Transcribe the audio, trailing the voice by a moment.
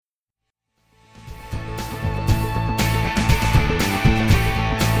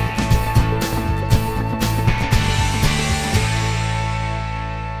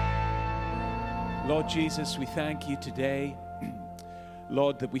Jesus, we thank you today,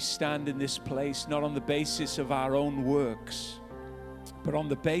 Lord, that we stand in this place not on the basis of our own works, but on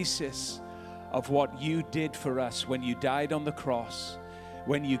the basis of what you did for us when you died on the cross,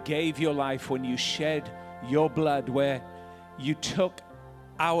 when you gave your life, when you shed your blood, where you took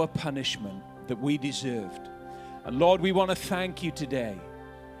our punishment that we deserved. And Lord, we want to thank you today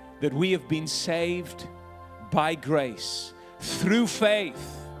that we have been saved by grace through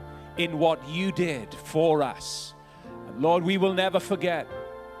faith in what you did for us. And Lord, we will never forget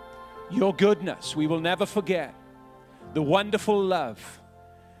your goodness. We will never forget the wonderful love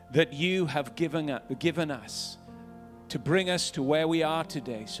that you have given us to bring us to where we are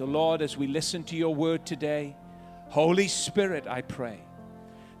today. So Lord, as we listen to your word today, Holy Spirit, I pray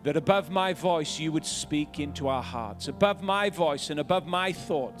that above my voice you would speak into our hearts. Above my voice and above my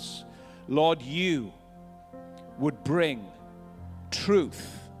thoughts, Lord, you would bring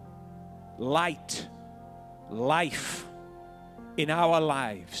truth, light, life in our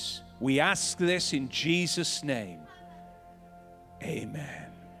lives. We ask this in Jesus' name. Amen.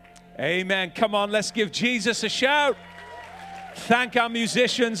 Amen. Come on, let's give Jesus a shout. Thank our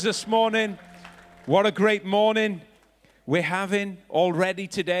musicians this morning. What a great morning we're having already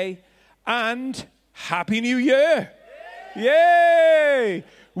today. And Happy New Year. Yay!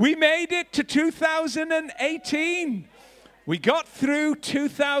 We made it to 2018. We got through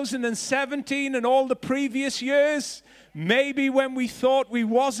 2017 and all the previous years. Maybe when we thought we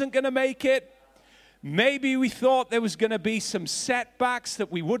wasn't going to make it. Maybe we thought there was going to be some setbacks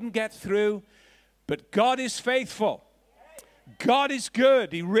that we wouldn't get through. But God is faithful. God is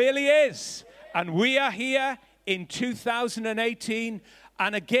good. He really is. And we are here in 2018.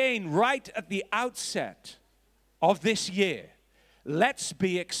 And again, right at the outset of this year, let's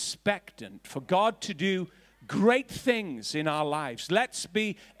be expectant for God to do great things in our lives. Let's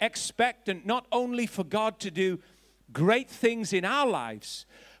be expectant not only for God to do great things in our lives,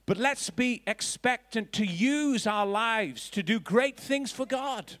 but let's be expectant to use our lives to do great things for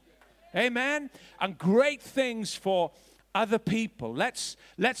God. Amen? And great things for other people. Let's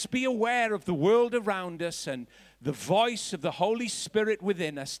be aware of the world around us and the voice of the Holy Spirit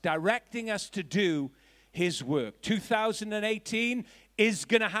within us, directing us to do His work. 2018 is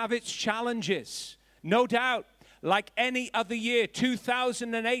going to have its challenges, no doubt. Like any other year,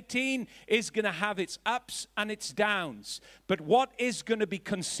 2018 is going to have its ups and its downs. But what is going to be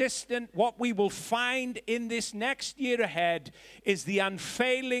consistent, what we will find in this next year ahead, is the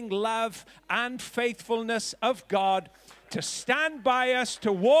unfailing love and faithfulness of God to stand by us,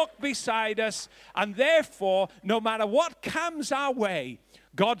 to walk beside us, and therefore, no matter what comes our way,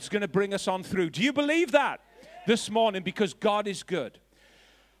 God's going to bring us on through. Do you believe that this morning? Because God is good.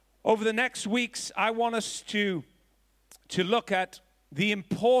 Over the next weeks, I want us to look at the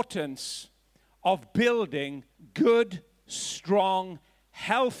importance of building good, strong,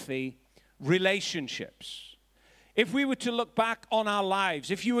 healthy relationships. If we were to look back on our lives,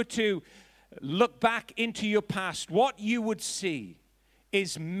 if you were to look back into your past, what you would see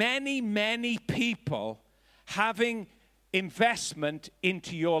is many, many people having investment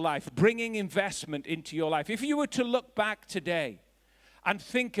into your life, bringing investment into your life. If you were to look back today and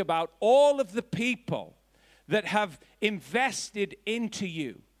think about all of the people that have invested into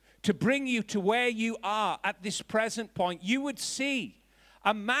you to bring you to where you are at this present point, you would see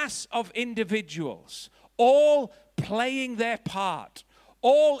a mass of individuals all playing their part,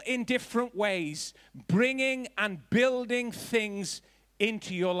 all in different ways, bringing and building things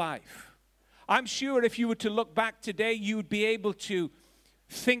into your life. I'm sure if you were to look back today, you would be able to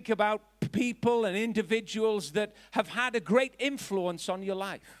think about people and individuals that have had a great influence on your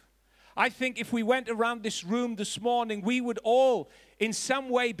life. I think if we went around this room this morning, we would all in some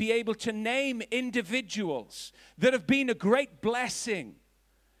way be able to name individuals that have been a great blessing,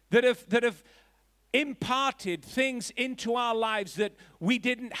 that have imparted things into our lives that we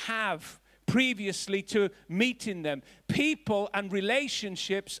didn't have previously to meeting them. People and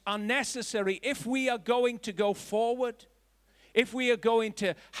relationships are necessary if we are going to go forward, if we are going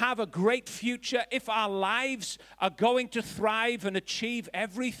to have a great future, if our lives are going to thrive and achieve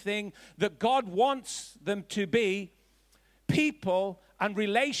everything that God wants them to be. People and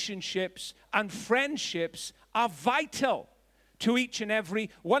relationships and friendships are vital to each and every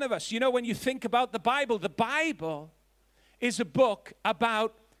one of us. You know, when you think about the Bible is a book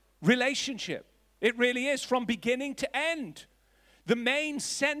about relationship. It really is, from beginning to end. The main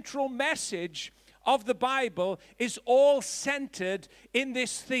central message of the Bible is all centered in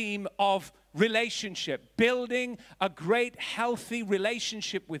this theme of relationship, building a great healthy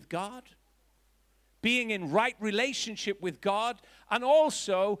relationship with God, being in right relationship with God, and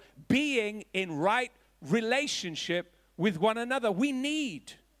also being in right relationship with one another. We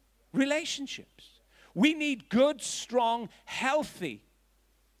need relationships. We need good, strong, healthy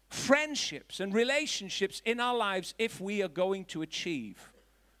friendships and relationships in our lives if we are going to achieve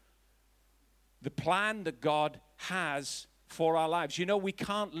the plan that God has for our lives. You know, we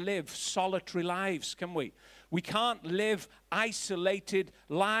can't live solitary lives, can we? We can't live isolated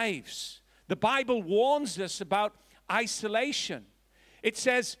lives. The Bible warns us about isolation. It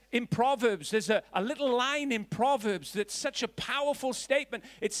says in Proverbs, there's a little line in Proverbs that's such a powerful statement.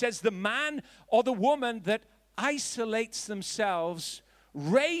 It says, the man or the woman that isolates themselves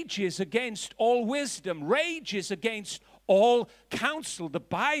rages against all wisdom, rages against all counsel. The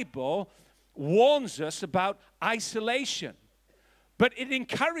Bible warns us about isolation, but it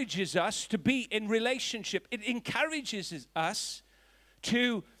encourages us to be in relationship. It encourages us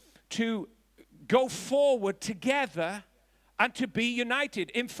to go forward together and to be united.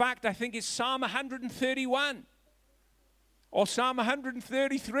 In fact, I think it's Psalm 131 or Psalm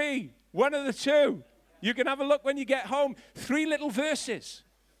 133, one of the two. You can have a look when you get home. 3 little verses.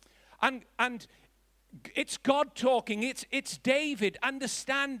 And it's God talking. It's David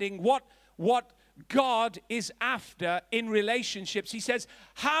understanding what God is after in relationships. He says,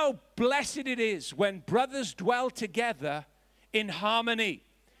 how blessed it is when brothers dwell together in harmony,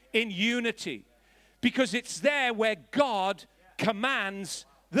 in unity. Because it's there where God commands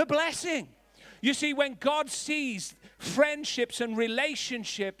the blessing. You see, when God sees friendships and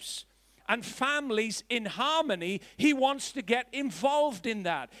relationships and families in harmony, he wants to get involved in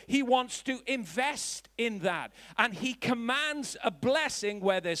that. He wants to invest in that. And he commands a blessing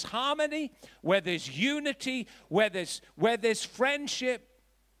where there's harmony, where there's unity, where there's friendship,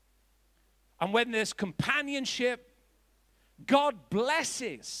 and when there's companionship. God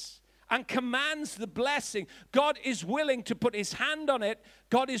blesses and commands the blessing. God is willing to put his hand on it.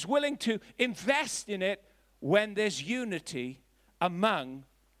 God is willing to invest in it when there's unity among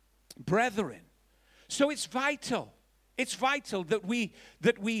brethren. So it's vital. It's vital that we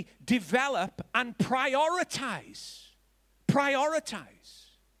develop and prioritize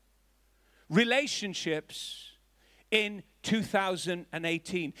relationships in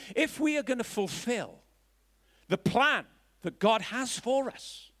 2018. If we are going to fulfill the plan that God has for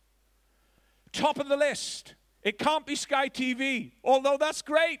us, top of the list, it can't be Sky TV, although that's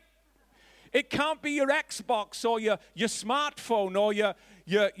great. It can't be your Xbox or your smartphone or your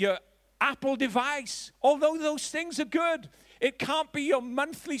Apple device, although those things are good. It can't be your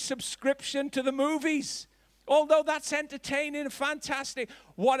monthly subscription to the movies, although that's entertaining and fantastic.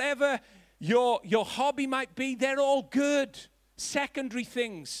 Whatever your hobby might be, they're all good, secondary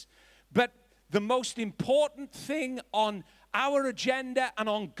things. But the most important thing on our agenda and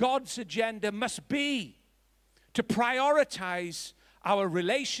on God's agenda must be to prioritize our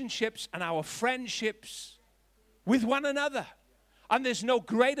relationships and our friendships with one another. And there's no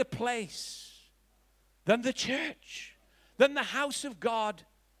greater place than the church, than the house of God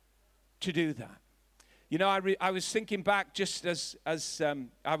to do that. You know, I was thinking back just as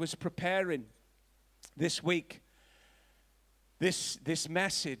I was preparing this week, this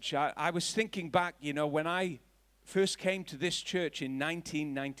message. I was thinking back, you know, when I first came to this church in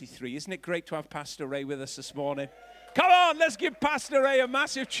 1993. Isn't it great to have Pastor Ray with us this morning? Come on, let's give Pastor Ray a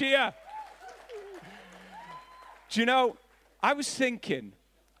massive cheer. Do you know, I was thinking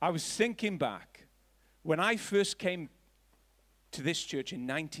back when I first came to this church in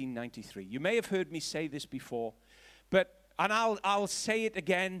 1993. You may have heard me say this before, and I'll say it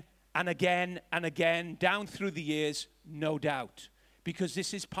again and again and again down through the years, no doubt, because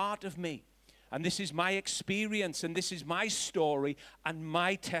this is part of me, and this is my experience, and this is my story and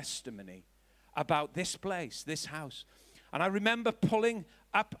my testimony about this place, this house. And I remember pulling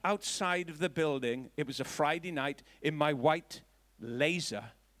up outside of the building. It was a Friday night in my white Laser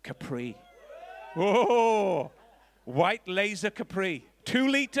Capri. Oh, white Laser Capri, 2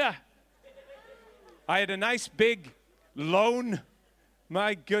 liter. I had a nice big loan.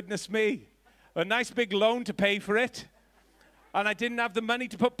 My goodness me, a nice big loan to pay for it. And I didn't have the money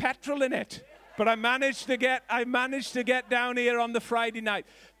to put petrol in it. But I managed to get down here on the Friday night.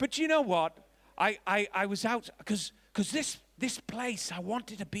 But you know what? I was out because this place, I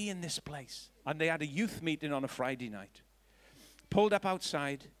wanted to be in this place. And they had a youth meeting on a Friday night. Pulled up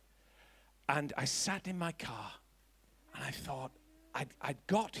outside, and I sat in my car, and I thought, I'd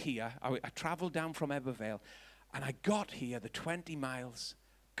got here. I traveled down from Ebervale, and I got here, the 20 miles,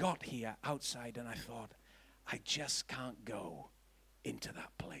 got here outside, and I thought, I just can't go into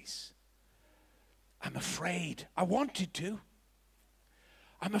that place. I'm afraid. I wanted to.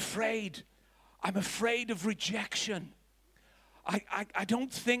 I'm afraid. I'm afraid of rejection. I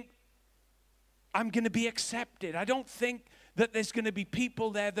don't think I'm going to be accepted. I don't think that there's going to be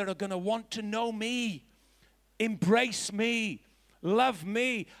people there that are going to want to know me, embrace me, love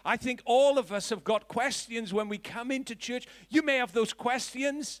me. I think all of us have got questions when we come into church. You may have those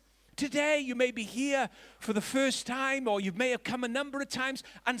questions. Today, you may be here for the first time, or you may have come a number of times,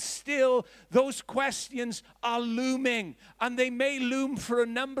 and still those questions are looming. And they may loom for a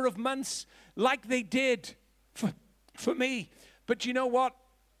number of months like they did for me. But you know what?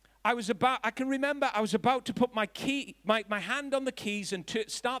 I can remember I was about to put my hand on the keys and to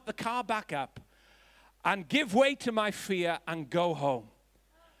start the car back up and give way to my fear and go home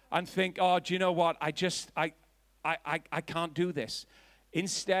and think, oh, do you know what? I can't do this.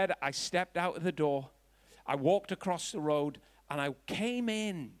 Instead, I stepped out of the door, I walked across the road, and I came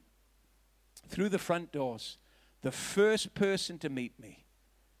in through the front doors. The first person to meet me,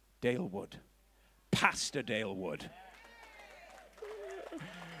 Dale Wood, Pastor Dale Wood.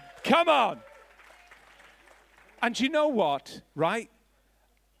 Come on. And you know what, right?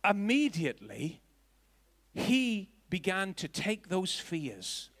 Immediately, he began to take those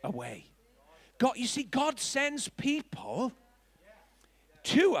fears away. You see, God sends people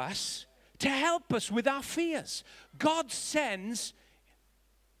to us to help us with our fears. God sends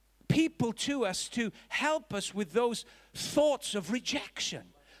people to us to help us with those thoughts of rejection.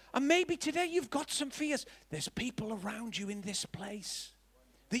 And maybe today you've got some fears. There's people around you in this place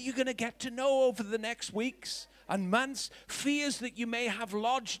that you're going to get to know over the next weeks and months. Fears that you may have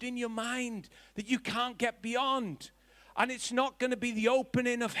lodged in your mind that you can't get beyond. And it's not going to be the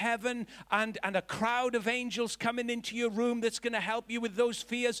opening of heaven and a crowd of angels coming into your room that's going to help you with those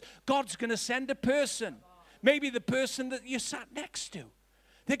fears. God's going to send a person, maybe the person that you sat next to.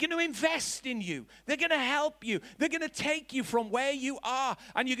 They're going to invest in you. They're going to help you. They're going to take you from where you are,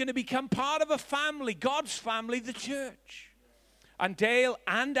 and you're going to become part of a family, God's family, the church. And Dale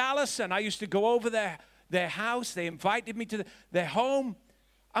and Allison, I used to go over their house. They invited me to their home.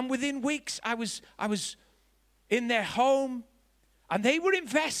 And within weeks, I was in their home, and they were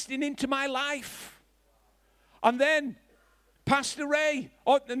investing into my life. And then Pastor Ray,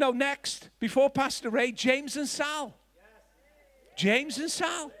 before Pastor Ray, James and Sal. James and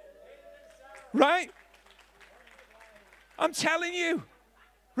Sal. Right? I'm telling you,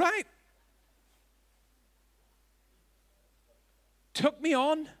 right? Took me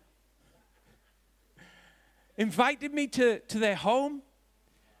on, invited me to their home.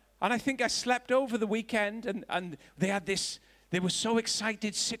 And I think I slept over the weekend, and they were so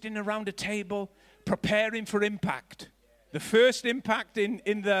excited sitting around a table preparing for Impact, the first Impact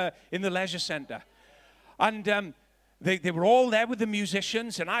in the leisure center. And they were all there with the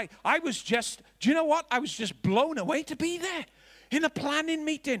musicians, and I was just, do you know what? I was just blown away to be there in a planning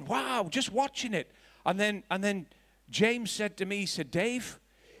meeting. Wow, just watching it. And then James said to me, he said, Dave,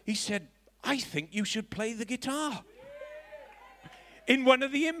 he said, I think you should play the guitar in one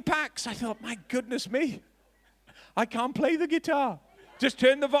of the impacts. I thought, my goodness me, I can't play the guitar. Just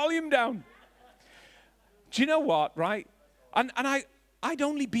turn the volume down. Do you know what, right? And I'd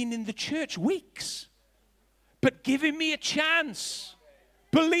only been in the church weeks, but giving me a chance,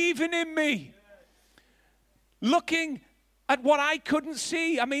 believing in me, looking at what I couldn't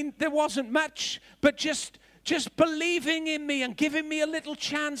see. I mean, there wasn't much, but just believing in me and giving me a little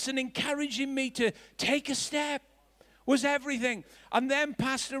chance and encouraging me to take a step was everything. And then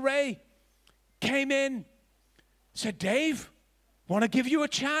Pastor Ray came in, said, Dave, I want to give you a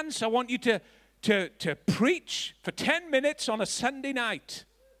chance. I want you to preach for 10 minutes on a Sunday night.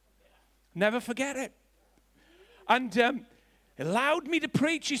 Never forget it. And allowed me to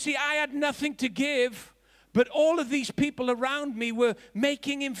preach. You see, I had nothing to give, but all of these people around me were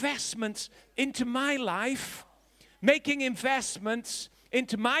making investments into my life, making investments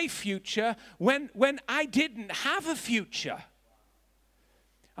into my future when I didn't have a future.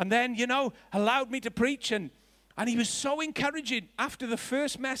 And then, allowed me to preach, and he was so encouraging after the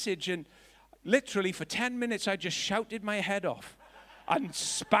first message, and literally for 10 minutes I just shouted my head off and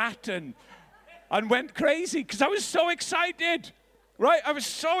spat and went crazy because I was so excited, right? I was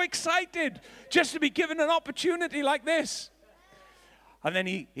so excited just to be given an opportunity like this. And then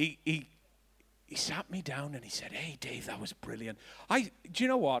he sat me down and he said, hey, Dave, that was brilliant. Do you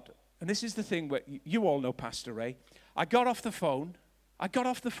know what? And this is the thing where you all know Pastor Ray. I got off the phone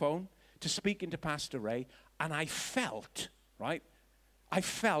to speak into Pastor Ray, and I felt, right?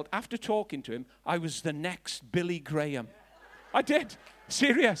 After talking to him, I was the next Billy Graham. I did.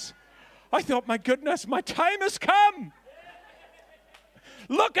 Serious. I thought, my goodness, my time has come.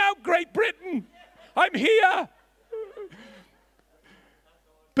 Look out, Great Britain. I'm here.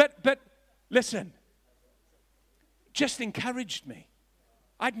 But listen, just encouraged me.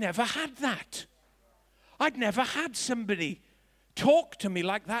 I'd never had that. I'd never had somebody talk to me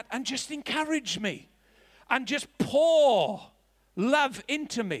like that and just encourage me and just pour love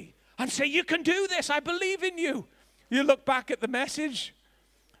into me and say, you can do this, I believe in you. You look back at the message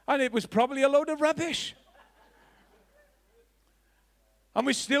and it was probably a load of rubbish. And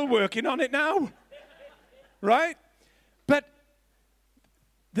we're still working on it now, right? But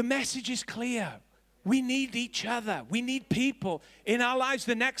the message is clear. We need each other. We need people in our lives.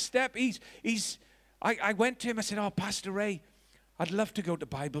 The next step, I went to him, I said, oh, Pastor Ray, I'd love to go to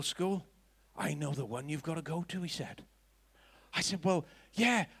Bible school. I know the one you've got to go to, he said. I said, well,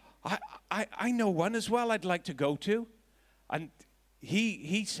 yeah, I know one as well I'd like to go to. And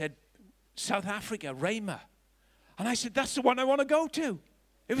he said, South Africa, Rhema. And I said, that's the one I want to go to.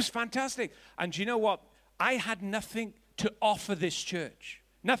 It was fantastic. And you know what? I had nothing to offer this church.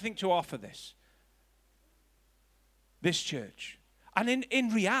 Nothing to offer this church. And in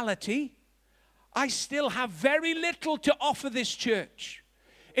reality, I still have very little to offer this church.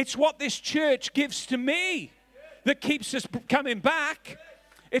 It's what this church gives to me that keeps us coming back.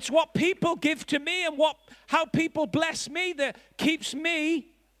 It's what people give to me and how people bless me that keeps me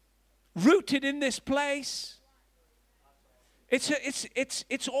rooted in this place.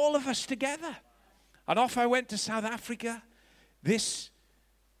 It's all of us together. And off I went to South Africa. This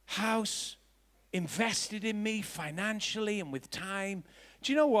house invested in me financially and with time.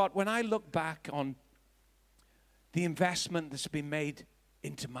 Do you know what? When I look back on the investment that's been made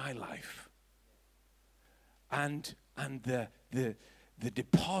into my life and the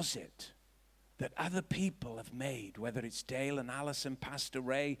deposit that other people have made, whether it's Dale and Alison, Pastor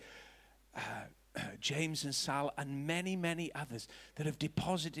Ray, James and Sal, and many, many others that have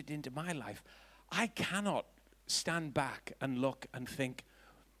deposited into my life, I cannot stand back and look and think,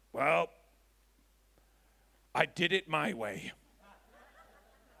 well, I did it my way.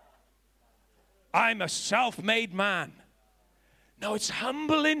 I'm a self-made man. No, it's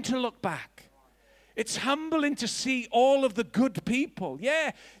humbling to look back. It's humbling to see all of the good people.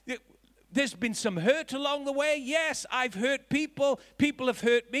 Yeah, there's been some hurt along the way. Yes, I've hurt people. People have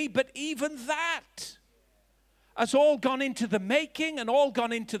hurt me. But even that has all gone into the making and all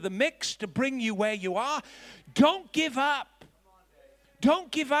gone into the mix to bring you where you are. Don't give up. Don't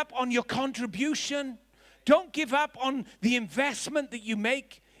give up on your contribution. Don't give up on the investment that you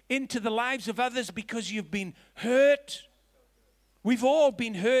make into the lives of others because you've been hurt. We've all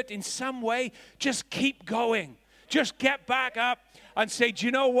been hurt in some way. Just keep going. Just get back up and say, do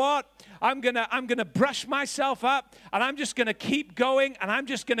you know what? I'm gonna brush myself up and I'm just gonna keep going and I'm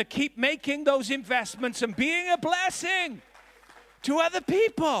just gonna keep making those investments and being a blessing to other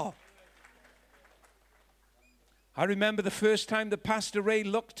people. I remember the first time that Pastor Ray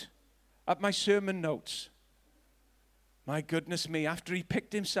looked at my sermon notes. My goodness me, after he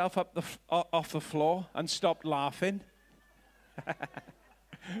picked himself up off the floor and stopped laughing,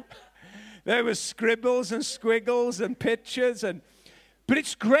 there were scribbles and squiggles and pictures. But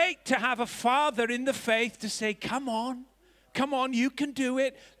it's great to have a father in the faith to say, come on, you can do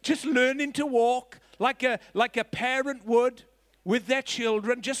it. Just learning to walk like a parent would with their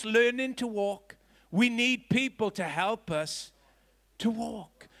children, just learning to walk. We need people to help us to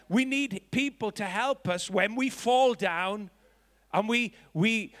walk. We need people to help us when we fall down and we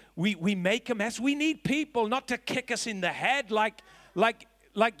make a mess. We need people not to kick us in the head like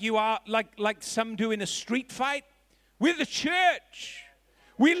some do in a street fight. We're the church.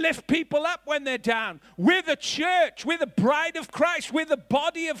 We lift people up when they're down. We're the church. We're the bride of Christ. We're the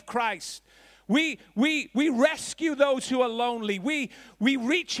body of Christ. We rescue those who are lonely. We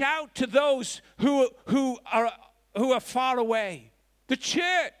reach out to those who are far away. The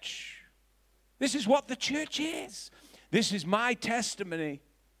church. This is what the church is. This is my testimony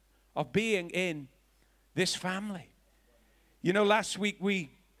of being in this family. You know, last week we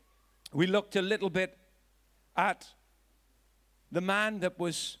looked a little bit at the man that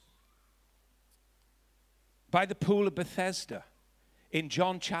was by the pool of Bethesda in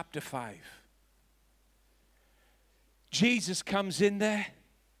John chapter 5. Jesus comes in there.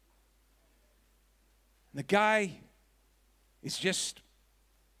 The guy is just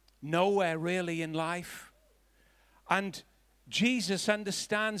nowhere really in life. And Jesus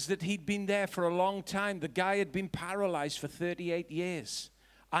understands that he'd been there for a long time. The guy had been paralyzed for 38 years,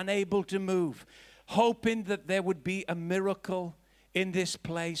 unable to move, hoping that there would be a miracle in this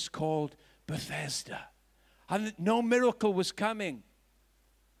place called Bethesda. And no miracle was coming.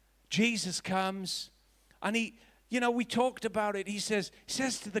 Jesus comes, and we talked about it. He says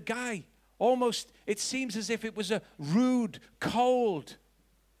to the guy, almost, it seems as if it was a rude, cold,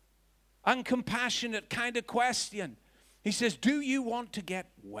 uncompassionate kind of question. He says, do you want to get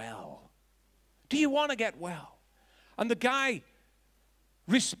well? Do you want to get well? And the guy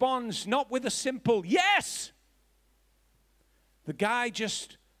responds not with a simple yes. The guy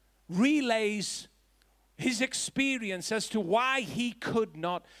just relays his experience as to why he could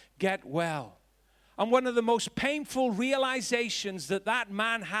not get well. And one of the most painful realizations that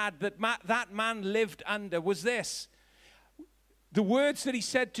man had, that man lived under, was this. The words that he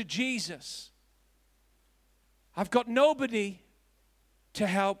said to Jesus, I've got nobody to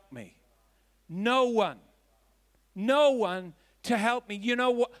help me. No one to help me. You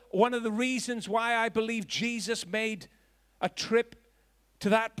know what? One of the reasons why I believe Jesus made a trip to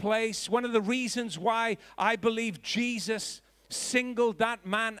that place, one of the reasons why I believe Jesus singled that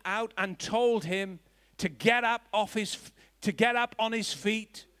man out and told him to get up on his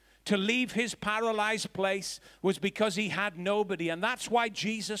feet, to leave his paralyzed place, was because he had nobody. And that's why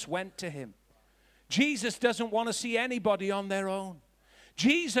Jesus went to him. Jesus doesn't want to see anybody on their own.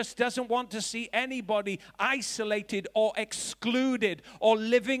 Jesus doesn't want to see anybody isolated or excluded or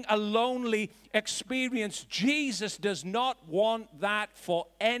living a lonely experience. Jesus does not want that for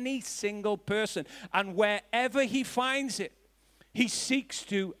any single person. And wherever he finds it, he seeks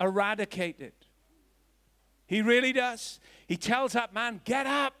to eradicate it. He really does. He tells that man, get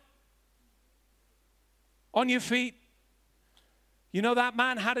up on your feet. You know, that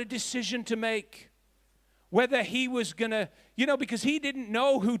man had a decision to make. Whether he was going to, because he didn't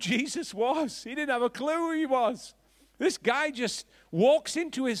know who Jesus was. He didn't have a clue who he was. This guy just walks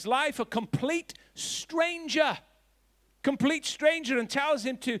into his life, a complete stranger, and tells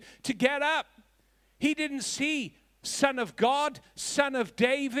him to get up. He didn't see Son of God, Son of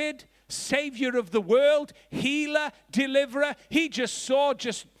David, Savior of the world, healer, deliverer. He just saw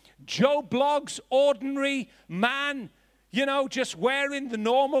Joe Bloggs, ordinary man, just wearing the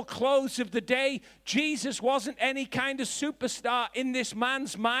normal clothes of the day. Jesus wasn't any kind of superstar in this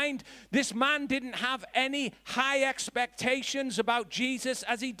man's mind. This man didn't have any high expectations about Jesus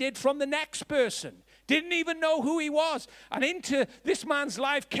as he did from the next person. Didn't even know who he was. And into this man's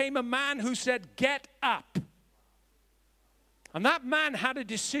life came a man who said, get up. And that man had a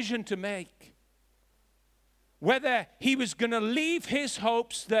decision to make. Whether he was going to leave his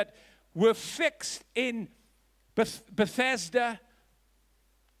hopes that were fixed in Bethesda,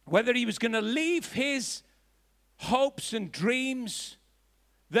 whether he was going to leave his hopes and dreams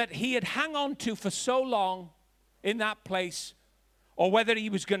that he had hung on to for so long in that place, or whether he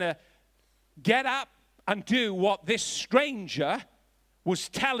was going to get up and do what this stranger was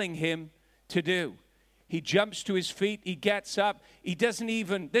telling him to do. He jumps to his feet, he gets up,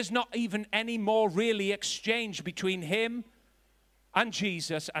 there's not even any more really exchange between him and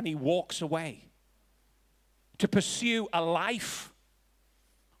Jesus, and he walks away to pursue a life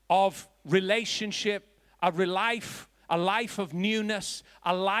of relationship, a life of newness,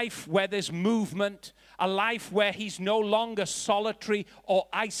 a life where there's movement, a life where he's no longer solitary or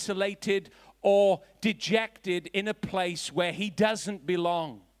isolated or dejected in a place where he doesn't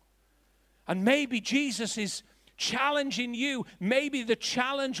belong. And maybe Jesus is challenging you. Maybe the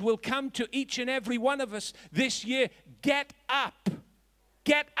challenge will come to each and every one of us this year. Get up.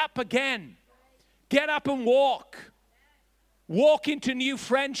 Get up again. Get up and walk. Walk into new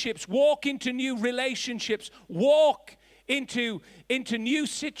friendships. Walk into new relationships. Walk into new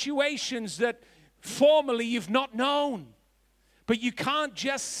situations that formerly you've not known. But you can't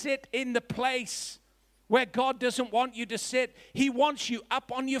just sit in the place where God doesn't want you to sit. He wants you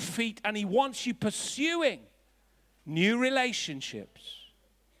up on your feet, and he wants you pursuing new relationships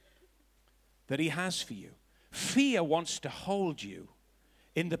that he has for you. Fear wants to hold you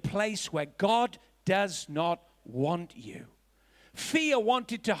in the place where God does not want you. Fear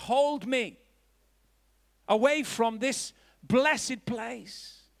wanted to hold me away from this blessed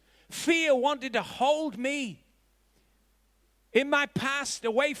place. Fear wanted to hold me in my past,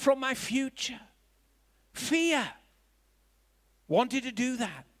 away from my future. Fear wanted to do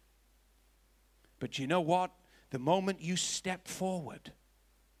that. But you know what? The moment you step forward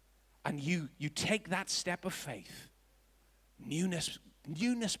and you take that step of faith, newness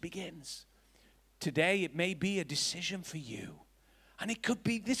begins. Today it may be a decision for you. And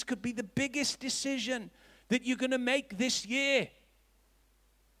this could be the biggest decision that you're going to make this year.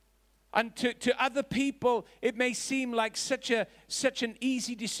 And to other people, it may seem like such an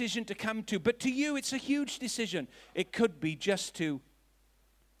easy decision to come to. But to you, it's a huge decision. It could be just to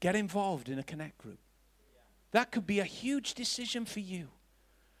get involved in a connect group. That could be a huge decision for you.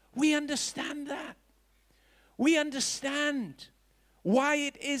 We understand that. We understand why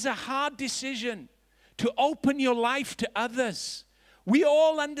it is a hard decision to open your life to others. We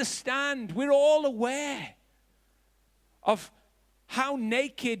all understand. We're all aware of how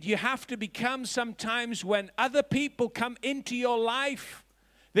naked you have to become sometimes when other people come into your life.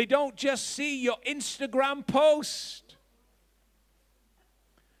 They don't just see your Instagram post.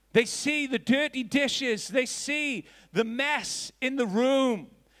 They see the dirty dishes. They see the mess in the room.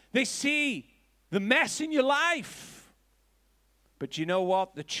 They see the mess in your life. But you know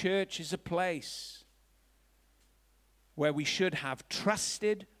what? The church is a place where we should have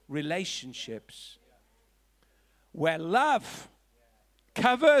trusted relationships, where love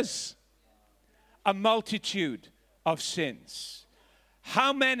covers a multitude of sins.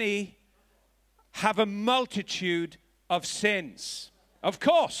 How many have a multitude of sins? Of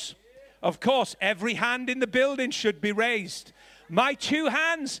course, every hand in the building should be raised. My 2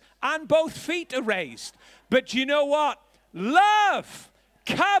 hands and both feet are raised. But you know what? Love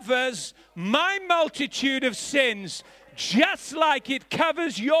covers my multitude of sins just like it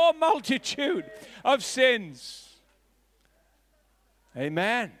covers your multitude of sins.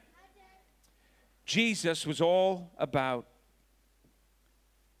 Amen. Jesus was all about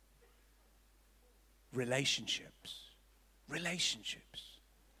relationships.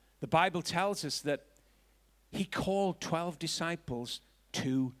 The Bible tells us that he called 12 disciples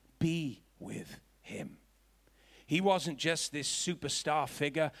to be with him. He wasn't just this superstar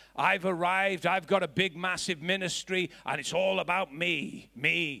figure. I've arrived, I've got a big, massive ministry, and it's all about me.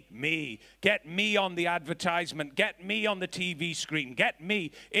 Get me on the advertisement. Get me on the TV screen. Get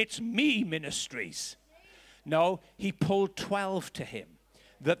me. It's me ministries. No, he pulled 12 to him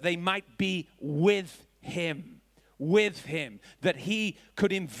that they might be with him, that he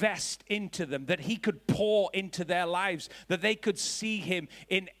could invest into them, that he could pour into their lives, that they could see him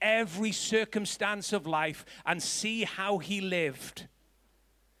in every circumstance of life and see how he lived.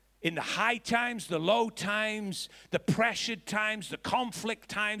 In the high times, the low times, the pressured times, the conflict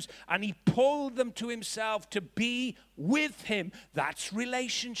times, and he pulled them to himself to be with him. That's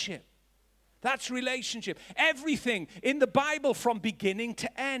relationship. Everything in the Bible from beginning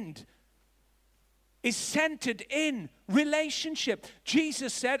to end is centered in relationship.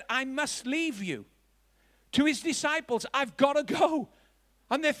 Jesus said, I must leave you. To his disciples, I've got to go.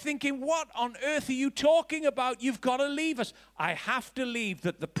 And they're thinking, what on earth are you talking about? You've got to leave us. I have to leave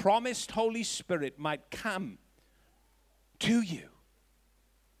that the promised Holy Spirit might come to you.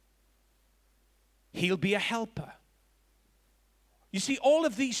 He'll be a helper. You see, all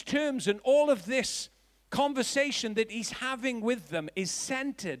of these terms and all of this conversation that he's having with them is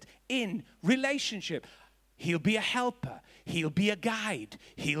centered in relationship. He'll be a helper. He'll be a guide.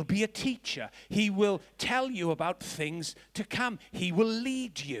 He'll be a teacher. He will tell you about things to come. He will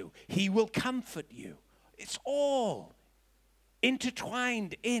lead you. He will comfort you. It's all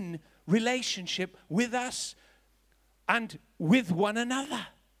intertwined in relationship with us and with one another.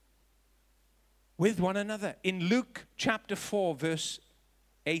 In Luke chapter 4, verse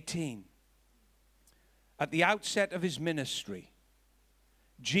 18, at the outset of his ministry,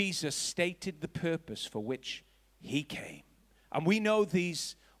 Jesus stated the purpose for which he came. And we know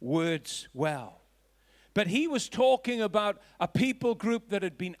these words well. But he was talking about a people group that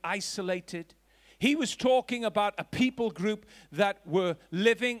had been isolated. He was talking about a people group that were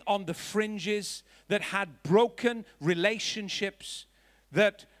living on the fringes, that had broken relationships,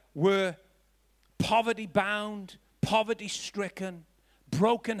 that were poverty-bound, poverty-stricken,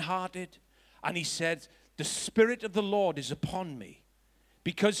 broken-hearted. And he said, the Spirit of the Lord is upon me,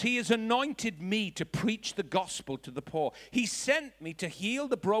 because he has anointed me to preach the gospel to the poor. He sent me to heal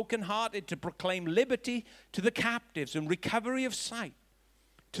the brokenhearted, to proclaim liberty to the captives and recovery of sight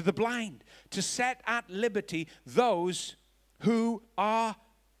to the blind, to set at liberty those who are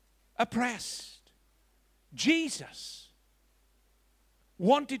oppressed. Jesus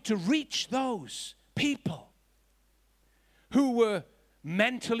wanted to reach those people who were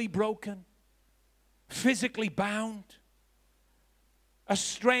mentally broken, physically bound,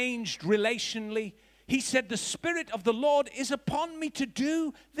 estranged relationally. He said, the Spirit of the Lord is upon me to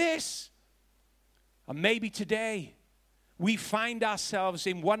do this. And maybe today we find ourselves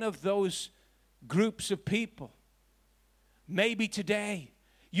in one of those groups of people. Maybe today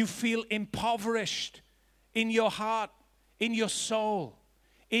you feel impoverished in your heart, in your soul,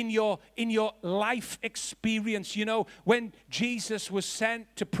 in your life experience. You know, when Jesus was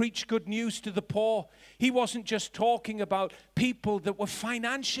sent to preach good news to the poor, he wasn't just talking about people that were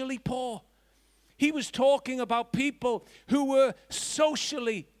financially poor. He was talking about people who were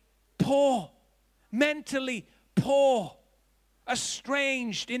socially poor, mentally poor,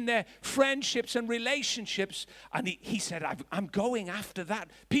 estranged in their friendships and relationships. And he said, I'm going after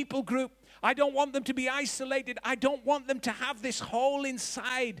that people group. I don't want them to be isolated. I don't want them to have this hole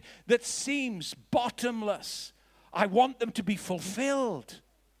inside that seems bottomless. I want them to be fulfilled.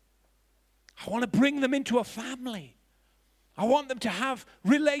 I want to bring them into a family. I want them to have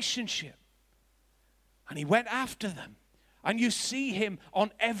relationship. And he went after them. And you see him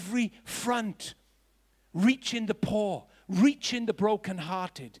on every front, reaching the poor, reaching the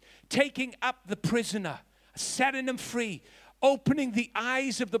brokenhearted, taking up the prisoner, setting them free, opening the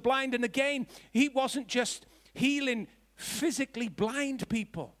eyes of the blind. And again, he wasn't just healing physically blind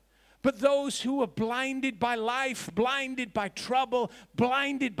people, but those who were blinded by life, blinded by trouble,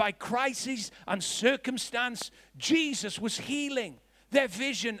 blinded by crises and circumstance. Jesus was healing their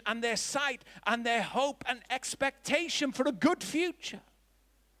vision and their sight and their hope and expectation for a good future.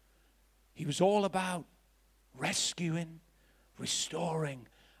 He was all about rescuing, restoring,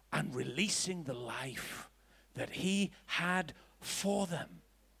 and releasing the life that he had for them.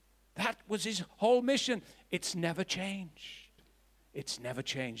 That was his whole mission. It's never changed. It's never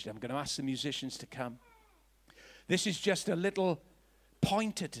changed. I'm going to ask the musicians to come. This is just a little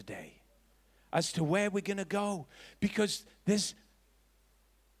pointer today as to where we're going to go, because there's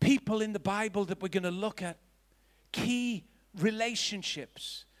people in the Bible that we're going to look at, key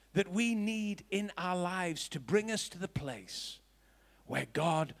relationships that we need in our lives to bring us to the place where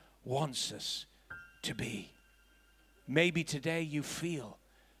God wants us to be. Maybe today you feel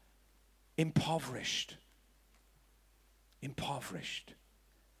impoverished.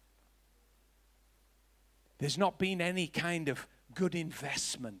 There's not been any kind of good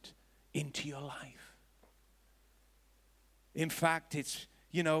investment into your life. In fact, it's,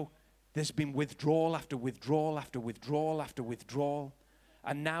 there's been withdrawal after withdrawal after withdrawal after withdrawal.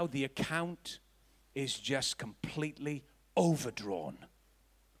 And now the account is just completely overdrawn.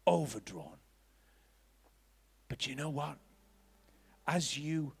 But you know what? As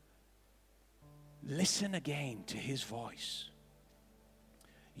you listen again to his voice,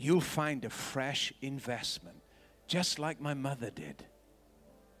 you'll find a fresh investment, just like my mother did.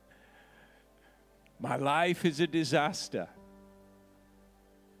 My life is a disaster.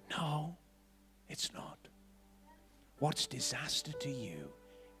 No, it's not. What's disaster to you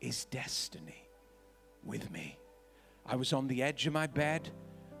is destiny with me. I was on the edge of my bed,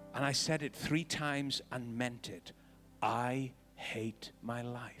 and I said it 3 times and meant it. I hate my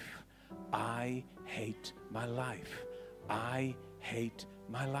life. I hate my life. I hate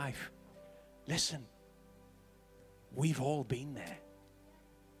my life. Listen, we've all been there.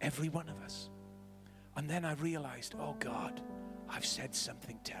 Every one of us. And then I realized, oh God, I've said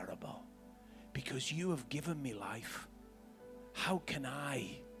something terrible. Because you have given me life. How can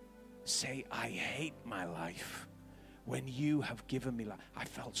I say I hate my life when you have given me life? I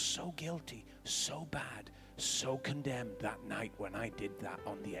felt so guilty, so bad, so condemned that night when I did that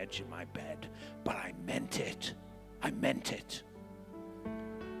on the edge of my bed. But I meant it. I meant it.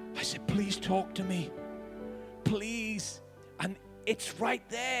 I said, please talk to me. Please. And it's right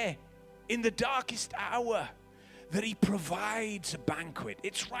there in the darkest hour that he provides a banquet.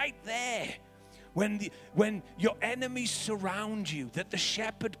 It's right there. When your enemies surround you, that the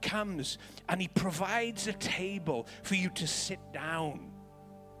shepherd comes and he provides a table for you to sit down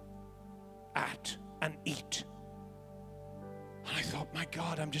at and eat. And I thought, my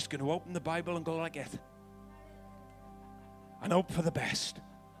God, I'm just going to open the Bible and go like it. And hope for the best.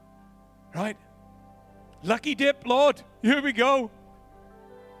 Right? Lucky dip, Lord. Here we go.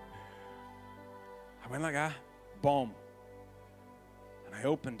 I went like that. Boom. And I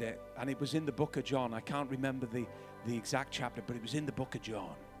opened it, and it was in the book of John. I can't remember the exact chapter, but it was in the book of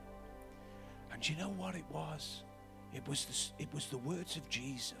John. And you know what it was? It was the words of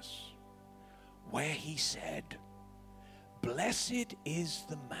Jesus, where he said, blessed is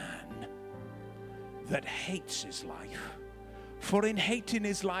the man that hates his life, for in hating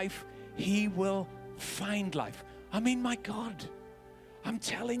his life, he will find life. I mean, my God, I'm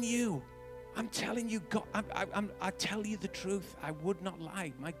telling you, God, I tell you the truth. I would not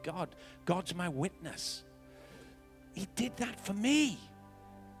lie. My God, God's my witness. He did that for me.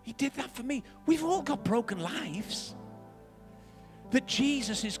 He did that for me. We've all got broken lives that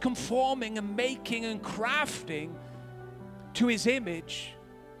Jesus is conforming and making and crafting to his image.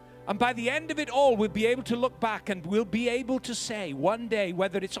 And by the end of it all, we'll be able to look back and we'll be able to say one day,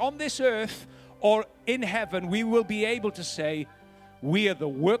 whether it's on this earth or in heaven, we will be able to say, we are the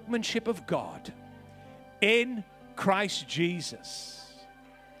workmanship of God in Christ Jesus.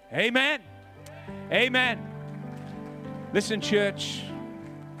 Amen. Amen. Listen, church.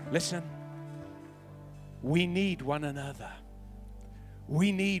 Listen. We need one another.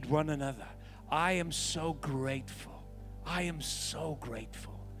 We need one another. I am so grateful. I am so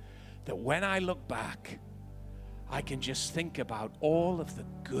grateful that when I look back, I can just think about all of the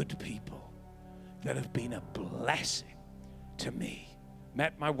good people that have been a blessing to me.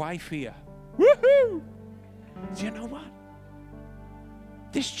 Met my wife here. Woohoo! Do you know what?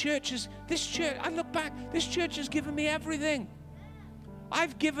 I look back, this church has given me everything.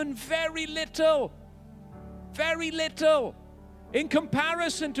 I've given very little in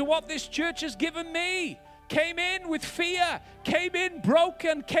comparison to what this church has given me. Came in with fear, came in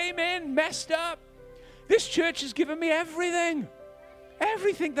broken, came in messed up. This church has given me everything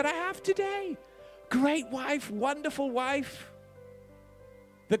that I have today. Great wife, wonderful wife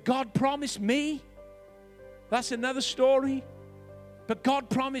that God promised me. That's another story. But God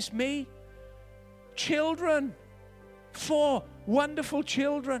promised me children, 4 wonderful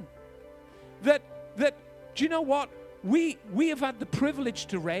children that do you know what? We have had the privilege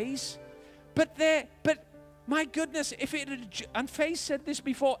to raise, but my goodness, if it had, and Faye said this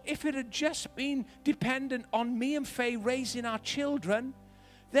before, if it had just been dependent on me and Faye raising our children,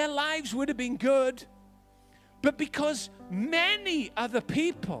 their lives would have been good. But because many other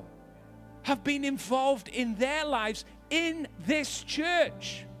people have been involved in their lives in this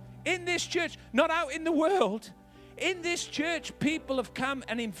church, not out in the world, in this church, people have come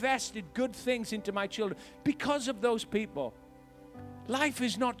and invested good things into my children. Because of those people, life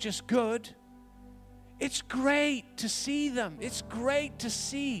is not just good. It's great to see them. It's great to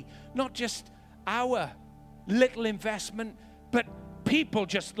see not just our little investment, but people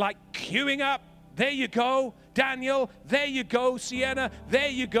just like queuing up. There you go, Daniel. There you go, Sienna. There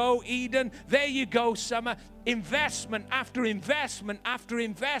you go, Eden. There you go, Summer. Investment after investment after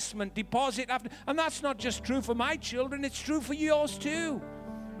investment, deposit after. And that's not just true for my children, it's true for yours too.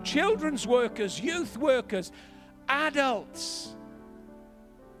 Children's workers, youth workers, adults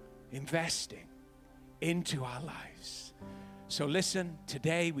investing into our lives. So listen,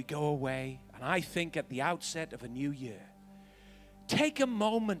 today we go away, and I think at the outset of a new year, take a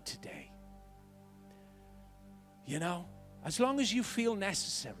moment today. You know, as long as you feel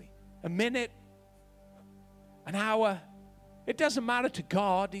necessary, a minute, an hour, it doesn't matter to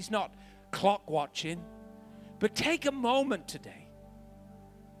God. He's not clock watching. But take a moment today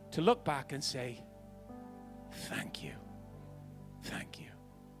to look back and say, thank you. Thank you.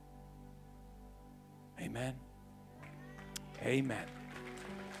 Amen. Amen.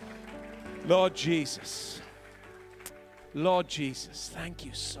 Lord Jesus, thank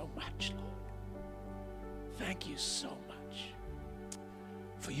you so much, Lord. Thank you so much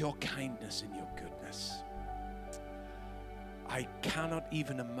for your kindness and your goodness. I cannot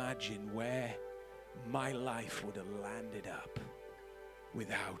even imagine where my life would have landed up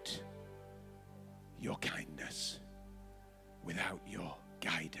without your kindness, without your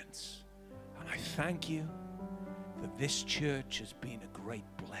guidance. And I thank you that this church has been a great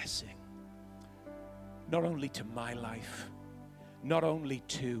blessing, not only to my life, not only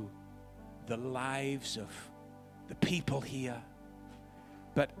to the lives of the people here,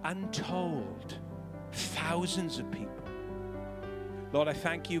 but untold thousands of people. Lord, I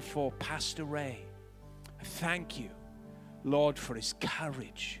thank you for Pastor Ray. I thank you, Lord, for his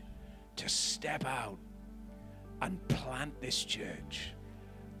courage to step out and plant this church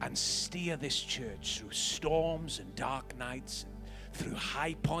and steer this church through storms and dark nights, and through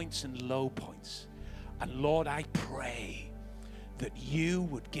high points and low points. And Lord, I pray that you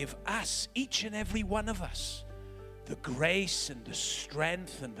would give us, each and every one of us, the grace and the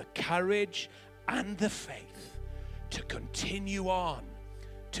strength and the courage and the faith to continue on,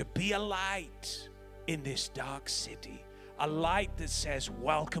 to be a light in this dark city, a light that says,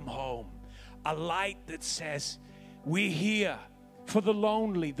 welcome home, a light that says, we're here for the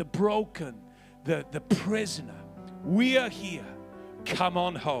lonely, the broken, the prisoner. We are here. Come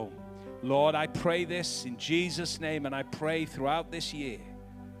on home. Lord, I pray this in Jesus' name, and I pray throughout this year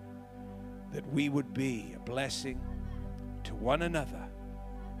that we would be a blessing to one another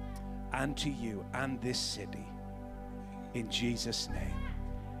and to you and this city. In Jesus' name,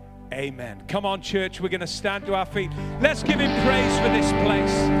 amen. Come on, church, we're going to stand to our feet. Let's give him praise for this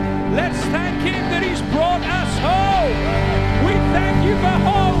place. Let's thank him that he's brought us home.